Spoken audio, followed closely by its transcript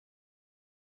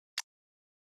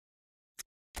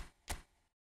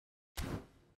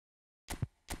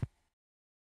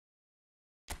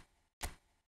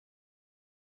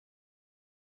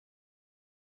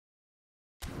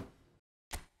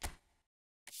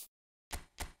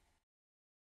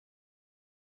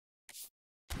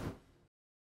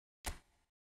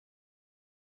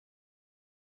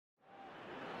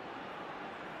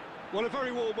Well, a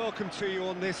very warm welcome to you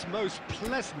on this most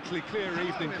pleasantly clear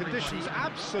evening. Conditions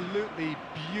absolutely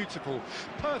beautiful.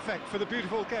 Perfect for the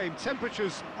beautiful game.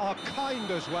 Temperatures are kind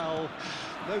as well.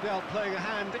 No doubt playing a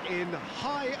hand in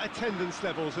high attendance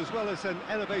levels as well as an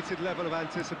elevated level of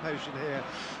anticipation here.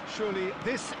 Surely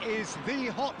this is the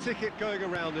hot ticket going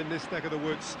around in this neck of the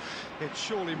woods. It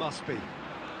surely must be.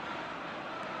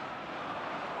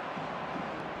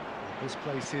 This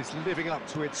place is living up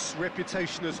to its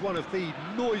reputation as one of the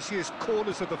noisiest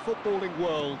corners of the footballing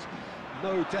world.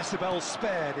 No decibels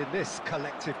spared in this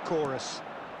collective chorus.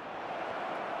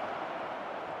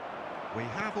 We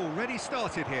have already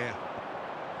started here.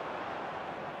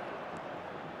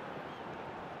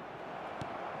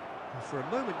 For a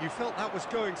moment you felt that was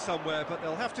going somewhere, but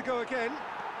they'll have to go again.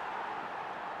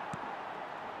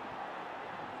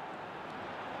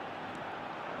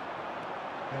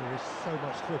 There is so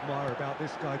much to admire about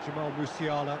this guy, Jamal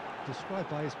Musiala, described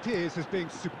by his peers as being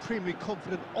supremely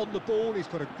confident on the ball. He's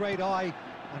got a great eye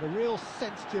and a real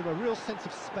sense to him, a real sense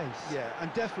of space. Yeah,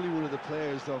 and definitely one of the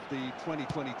players of the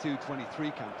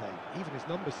 2022-23 campaign. Even his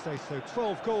numbers say so.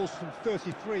 12 goals from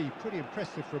 33, pretty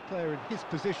impressive for a player in his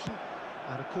position.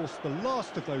 And of course, the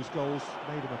last of those goals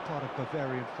made him a part of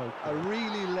Bavarian folk. A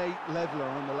really late leveller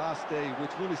on the last day,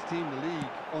 which won his team the league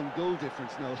on goal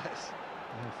difference, no less.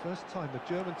 The first time the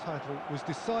German title was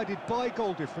decided by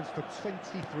goal difference for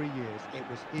 23 years. It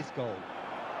was his goal.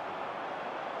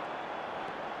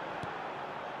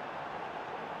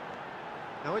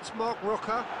 Now it's Mark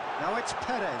Rucker, now it's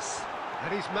Perez.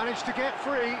 And he's managed to get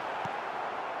free.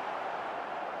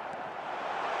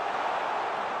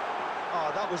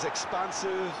 Oh, that was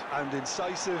expansive and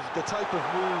incisive, the type of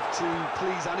move to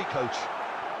please any coach.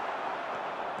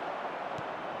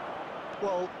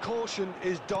 Well, caution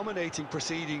is dominating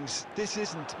proceedings. This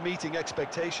isn't meeting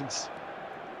expectations.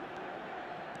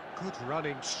 Good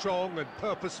running, strong and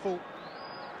purposeful.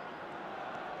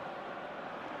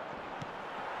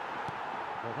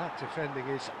 Well, that defending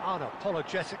is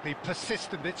unapologetically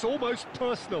persistent. It's almost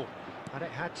personal, and it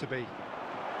had to be.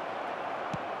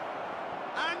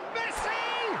 And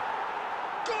Messi!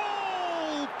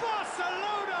 Goal!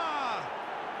 Barcelona!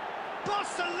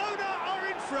 Barcelona are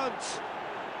in front.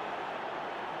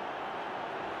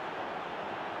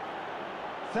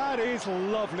 That is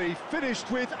lovely, finished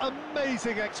with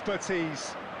amazing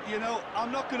expertise. You know,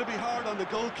 I'm not going to be hard on the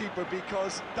goalkeeper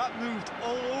because that moved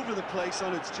all over the place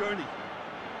on its journey.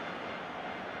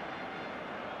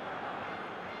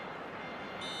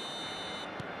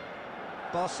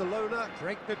 Barcelona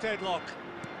break the deadlock.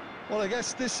 Well, I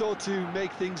guess this ought to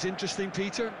make things interesting,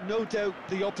 Peter. No doubt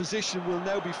the opposition will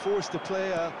now be forced to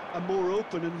play a more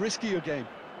open and riskier game.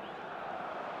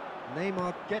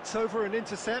 Neymar gets over and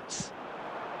intercepts.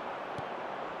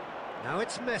 Now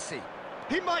it's Messi.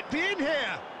 He might be in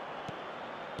here!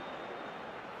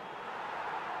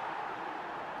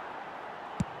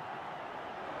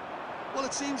 Well,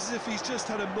 it seems as if he's just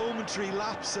had a momentary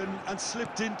lapse and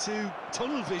slipped into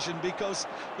tunnel vision because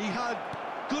he had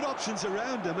good options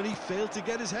around him and he failed to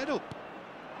get his head up.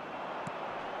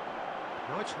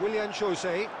 Now it's Willian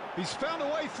Jose. He's found a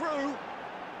way through.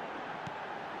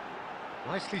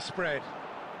 Nicely spread.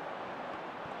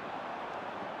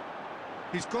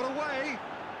 He's got away.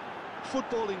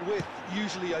 Footballing width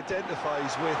usually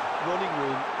identifies with running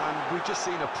room, and we've just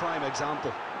seen a prime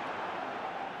example.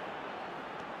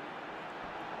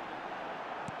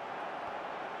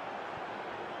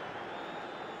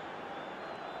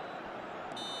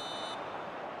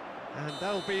 And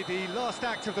that'll be the last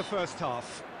act of the first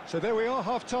half. So there we are,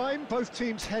 half-time. Both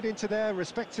teams head into their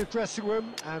respective dressing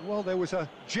room, and while there was a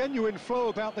genuine flow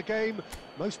about the game,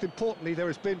 most importantly, there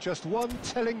has been just one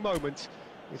telling moment.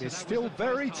 It is still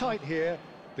very tight here.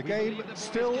 The game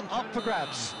still up for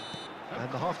grabs.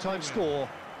 And the half-time score,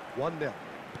 1-0.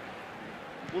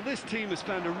 Well, this team has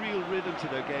found a real rhythm to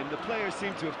their game. The players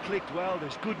seem to have clicked well.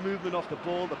 There's good movement off the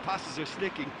ball. The passes are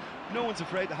sticking. No one's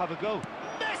afraid to have a go.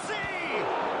 Messi!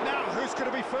 Now, who's going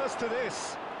to be first to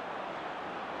this?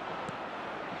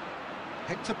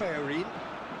 Hector Bellerin.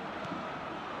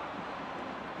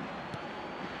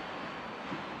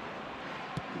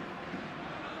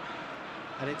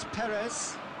 And it's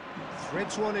Perez.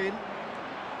 Threads one in.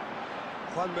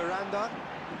 Juan Miranda.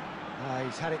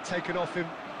 He's had it taken off him.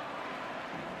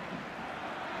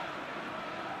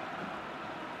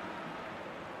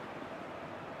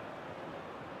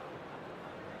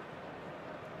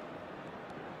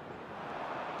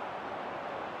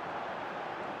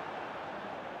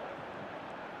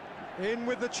 In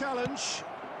with the challenge.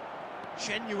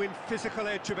 Genuine physical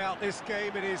edge about this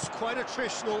game. It is quite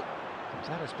attritional.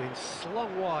 That has been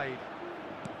slung wide.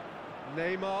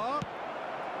 Neymar.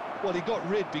 Well, he got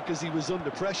rid because he was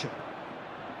under pressure.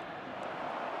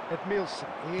 Edmilson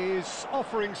is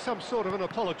offering some sort of an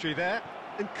apology there.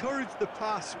 Encouraged the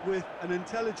pass with an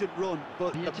intelligent run,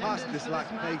 but the pass just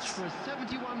lacked pace. Was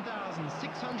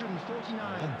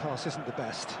 71,649. That pass isn't the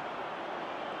best.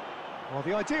 Well,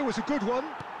 the idea was a good one.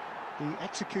 The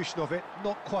execution of it,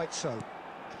 not quite so.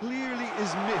 Clearly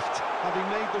is miffed, having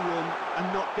made the run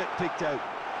and not get picked out.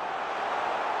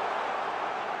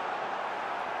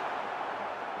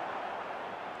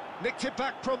 Nicked it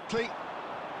back promptly.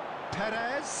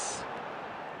 Perez.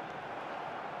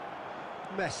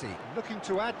 Messi looking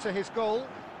to add to his goal.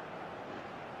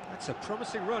 That's a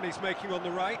promising run he's making on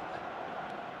the right.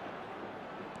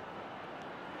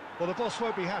 Well, the boss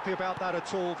won't be happy about that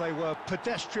at all. They were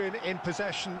pedestrian in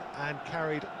possession and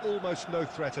carried almost no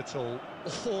threat at all.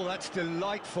 Oh, that's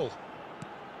delightful.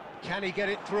 Can he get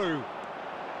it through?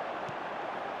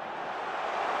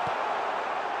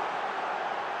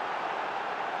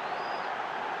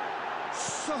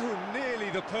 So nearly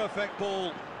the perfect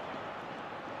ball.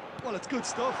 Well, it's good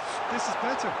stuff. This is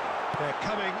better. They're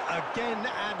coming again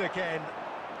and again.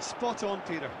 Spot on,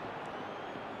 Peter.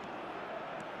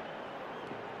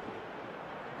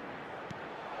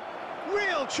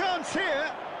 Real chance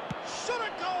here. Shot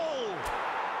a goal.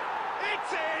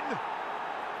 It's in.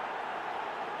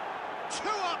 2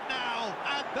 up now,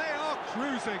 and they are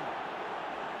cruising.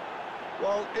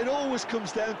 Well, it always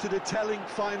comes down to the telling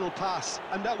final pass,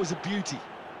 and that was a beauty.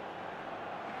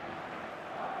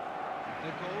 The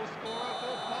goal scorer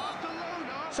for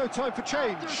Barcelona. So time for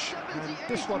change, and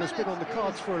this one has been on the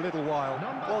cards for a little while.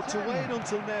 Well, to wait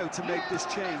until now to make this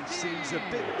change seems a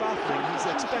bit baffling. He's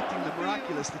expecting the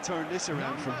miraculous to turn this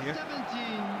around from here.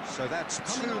 17. So that's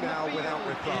 2 now without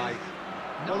reply.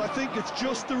 Well, I think it's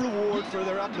just the reward for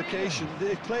their application.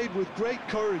 They played with great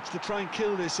courage to try and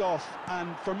kill this off,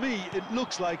 and for me, it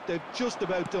looks like they've just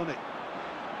about done it.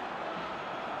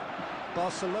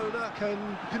 Barcelona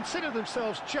can consider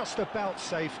themselves just about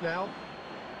safe now.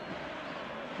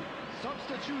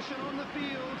 Substitution on the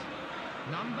field.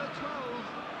 Number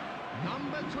 12.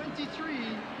 Number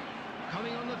 23.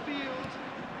 Coming on the field.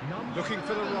 Number Looking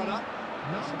for the 11. runner.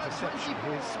 That's Number interception.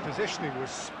 24. His positioning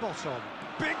was spot on.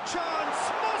 Big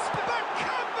chance! Mustafa!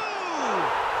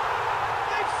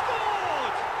 They've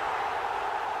scored!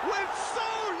 With so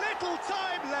little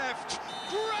time left!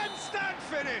 Grandstand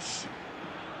finish!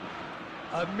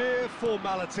 A mere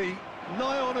formality,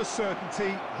 nigh on a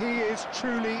certainty. He is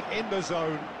truly in the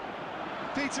zone.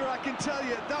 Peter, I can tell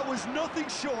you, that was nothing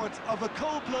short of a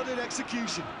cold-blooded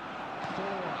execution. 4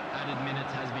 added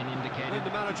minutes has been indicated. When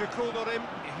the manager called on him,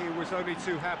 he was only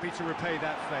too happy to repay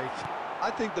that faith. I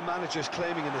think the manager's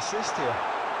claiming an assist here. And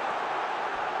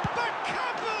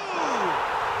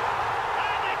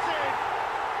it's in!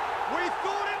 We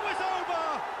thought it was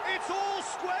over! It's all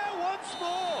square once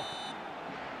more!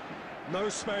 No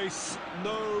space,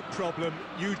 no problem.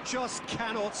 You just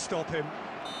cannot stop him.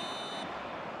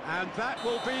 And that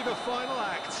will be the final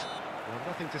act. Well,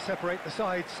 nothing to separate the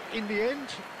sides in the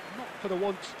end. Not for the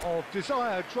want of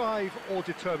desire, drive or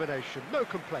determination. No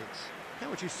complaints. How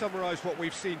would you summarise what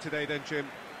we've seen today then, Jim?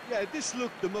 Yeah, this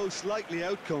looked the most likely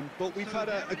outcome, but we've had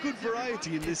a good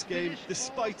variety in this game,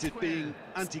 despite it being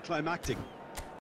anticlimactic.